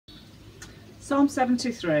Psalm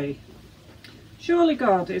 73. Surely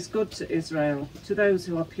God is good to Israel, to those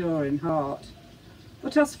who are pure in heart.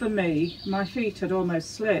 But as for me, my feet had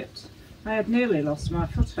almost slipped. I had nearly lost my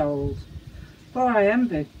foothold. For I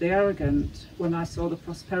envied the arrogant when I saw the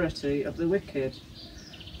prosperity of the wicked.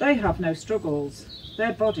 They have no struggles.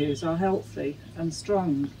 Their bodies are healthy and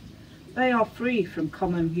strong. They are free from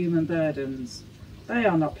common human burdens. They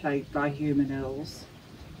are not plagued by human ills.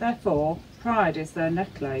 Therefore, pride is their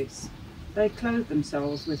necklace. They clothe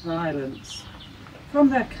themselves with violence. From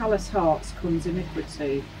their callous hearts comes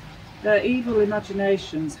iniquity. Their evil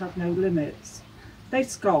imaginations have no limits. They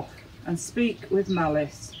scoff and speak with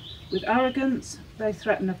malice. With arrogance they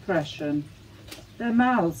threaten oppression. Their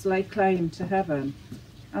mouths lay claim to heaven,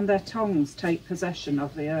 and their tongues take possession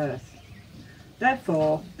of the earth.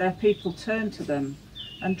 Therefore their people turn to them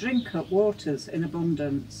and drink up waters in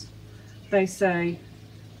abundance. They say,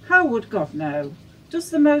 "How would God know? Does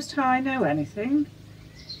the Most High know anything?"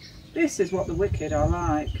 This is what the wicked are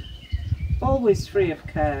like. Always free of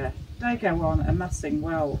care, they go on amassing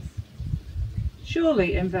wealth.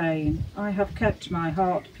 Surely in vain I have kept my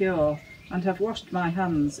heart pure and have washed my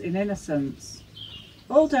hands in innocence.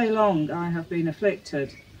 All day long I have been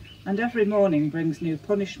afflicted, and every morning brings new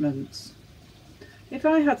punishments. If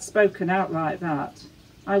I had spoken out like that,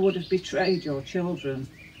 I would have betrayed your children.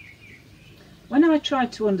 When I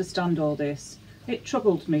tried to understand all this, it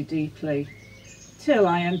troubled me deeply, till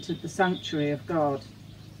I entered the sanctuary of God.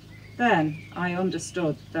 Then I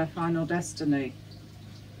understood their final destiny.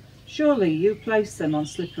 Surely you place them on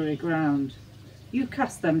slippery ground. You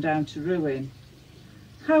cast them down to ruin.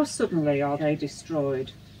 How suddenly are they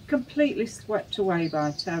destroyed, completely swept away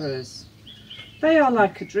by terrors. They are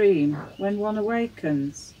like a dream when one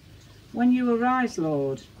awakens. When you arise,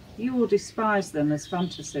 Lord, you will despise them as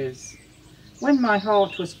fantasies. When my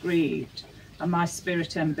heart was grieved and my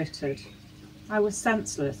spirit embittered, I was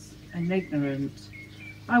senseless and ignorant.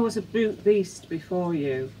 I was a brute beast before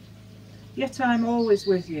you. Yet I am always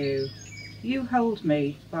with you. You hold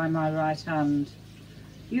me by my right hand.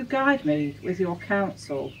 You guide me with your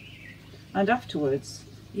counsel, and afterwards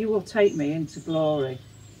you will take me into glory.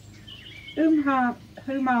 Whom have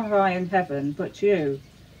I in heaven but you?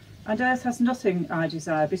 And earth has nothing I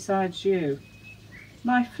desire besides you.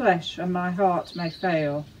 My flesh and my heart may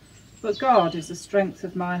fail, but God is the strength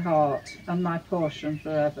of my heart and my portion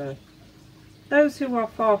forever. Those who are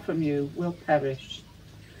far from you will perish.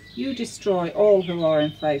 You destroy all who are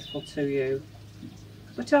unfaithful to you.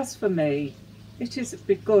 But as for me, it is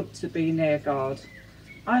good to be near God.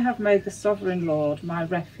 I have made the sovereign Lord my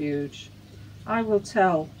refuge. I will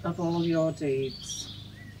tell of all your deeds.